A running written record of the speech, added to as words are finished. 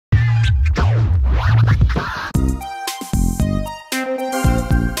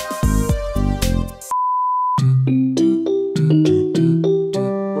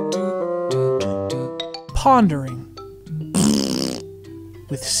PONDering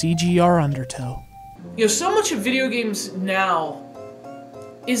with CGR Undertow. You know, so much of video games now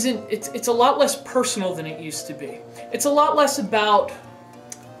it's a lot less personal than it used to be. It's a lot less about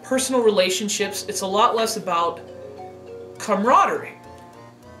personal relationships. It's a lot less about camaraderie.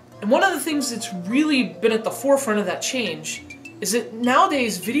 And one of the things that's really been at the forefront of that change is that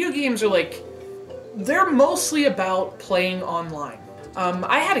nowadays video games are they're mostly about playing online.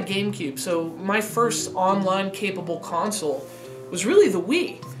 I had a GameCube, so my first online capable console was really the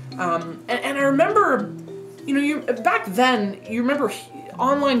Wii. And I remember, back then, you remember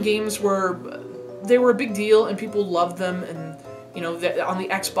online games were a big deal and people loved them, and on the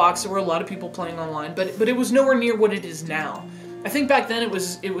Xbox there were a lot of people playing online, but it was nowhere near what it is now. I think back then it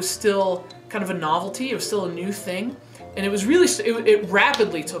was still kind of a novelty, it was still a new thing, and it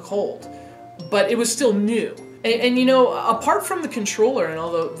rapidly took hold, but it was still new. And apart from the controller and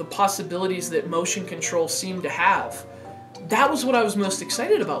all the possibilities that motion control seemed to have, that was what I was most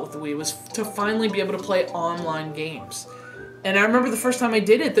excited about with the Wii, was to finally be able to play online games. And I remember the first time I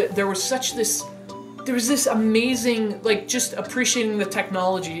did it, that there was this amazing, just appreciating the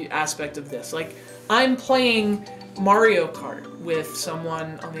technology aspect of this. I'm playing Mario Kart with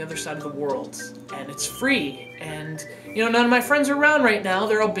someone on the other side of the world, and it's free, and none of my friends are around right now,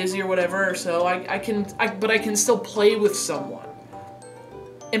 they're all busy or whatever, so I can still play with someone.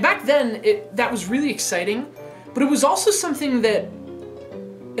 And back then, that was really exciting, but it was also something that,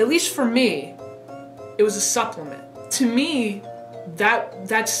 at least for me, it was a supplement. To me,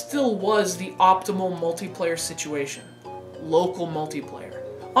 that still was the optimal multiplayer situation. Local multiplayer.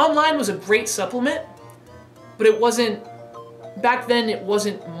 Online was a great supplement, but it wasn't, back then it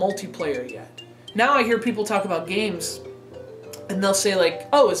wasn't multiplayer yet. Now I hear people talk about games, and they'll say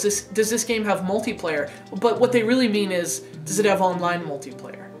oh, does this game have multiplayer? But what they really mean is, does it have online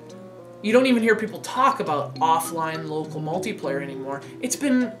multiplayer? You don't even hear people talk about offline local multiplayer anymore. It's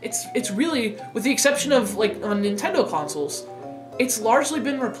really, with the exception of on Nintendo consoles, it's largely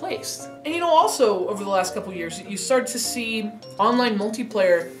been replaced. And also over the last couple years, you start to see online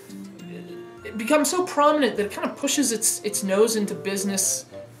multiplayer become so prominent that it kind of pushes its nose into business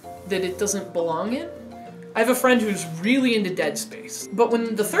that it doesn't belong in. I have a friend who's really into Dead Space, but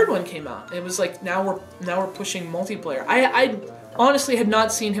when the third one came out, it was now we're pushing multiplayer. I honestly had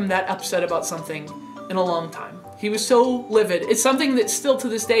not seen him that upset about something in a long time. He was so livid. It's something that still to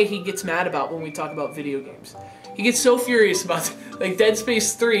this day he gets mad about when we talk about video games. He gets so furious about Dead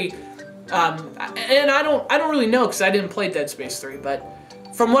Space 3, and I don't really know because I didn't play Dead Space 3, but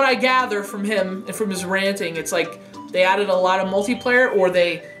from what I gather from him and from his ranting, it's they added a lot of multiplayer, or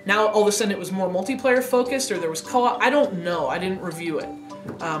now all of a sudden it was more multiplayer focused, or there was co-op. I don't know. I didn't review it.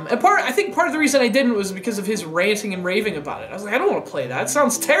 And I think part of the reason I didn't was because of his ranting and raving about it. I was I don't want to play that. It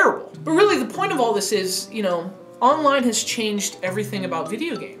sounds terrible. But really, the point of all this is, online has changed everything about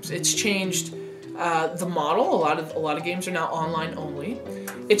video games. It's changed the model. A lot of games are now online only.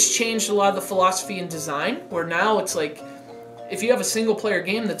 It's changed a lot of the philosophy and design, where now it's if you have a single-player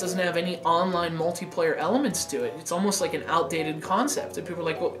game that doesn't have any online multiplayer elements to it, it's almost like an outdated concept. And people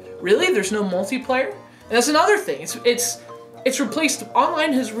are well, really? There's no multiplayer? And that's another thing. It's replaced,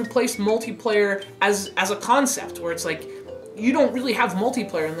 online has replaced multiplayer as a concept, where it's you don't really have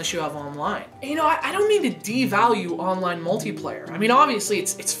multiplayer unless you have online. And, I don't mean to devalue online multiplayer. I mean, obviously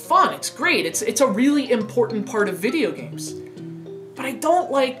it's fun, it's great, it's a really important part of video games. But I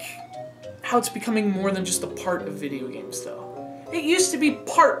don't like how it's becoming more than just a part of video games, though. It used to be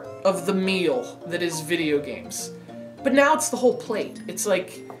part of the meal that is video games, but now it's the whole plate. It's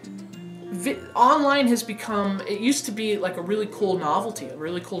online has become, it used to be a really cool novelty, a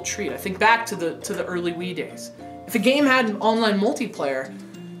really cool treat. I think back to the early Wii days. If a game had an online multiplayer,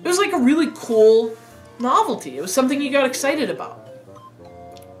 it was a really cool novelty. It was something you got excited about.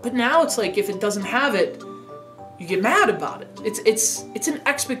 But now it's if it doesn't have it, you get mad about it. It's an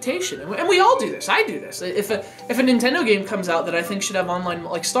expectation, and we all do this. I do this. If a Nintendo game comes out that I think should have online,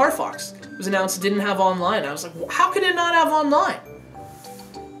 like Star Fox was announced, it didn't have online. I was well, how can it not have online?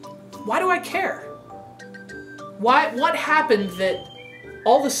 Why do I care? What happened that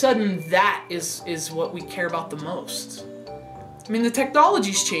all of a sudden that is what we care about the most? I mean, the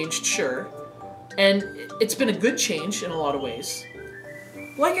technology's changed, sure, and it's been a good change in a lot of ways.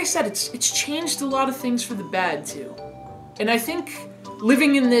 Like I said, it's changed a lot of things for the bad too. And I think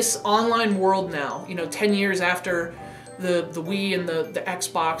living in this online world now, 10 years after the Wii and the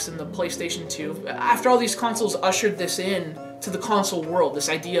Xbox and the PlayStation 2, after all these consoles ushered this in to the console world, this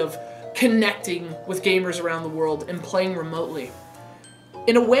idea of connecting with gamers around the world and playing remotely.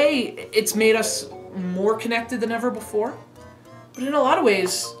 In a way, it's made us more connected than ever before, but in a lot of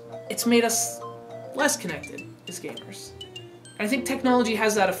ways, it's made us less connected as gamers. I think technology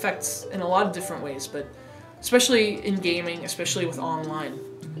has that effect in a lot of different ways, but especially in gaming, especially with online.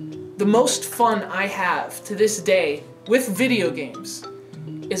 The most fun I have to this day with video games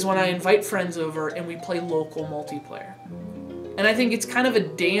is when I invite friends over and we play local multiplayer. And I think it's kind of a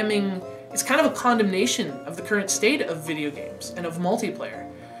it's kind of a condemnation of the current state of video games and of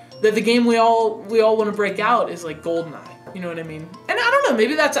multiplayer. That the game we all want to break out is like GoldenEye, you know what I mean? And I don't know,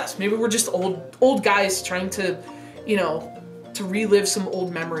 maybe that's us. Maybe we're just old guys trying to, you know, to relive some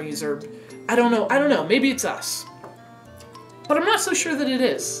old memories, or I don't know, maybe it's us. But I'm not so sure that it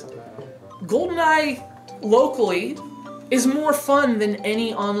is. GoldenEye locally is more fun than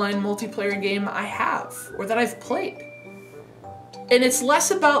any online multiplayer game I have or that I've played. And it's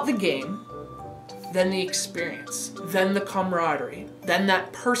less about the game than the experience, than the camaraderie, than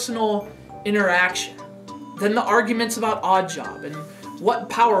that personal interaction, than the arguments about Oddjob and what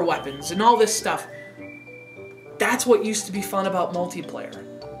power weapons and all this stuff. That's what used to be fun about multiplayer.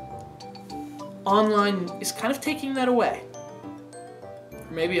 Online is kind of taking that away.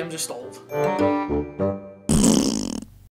 Or maybe I'm just old.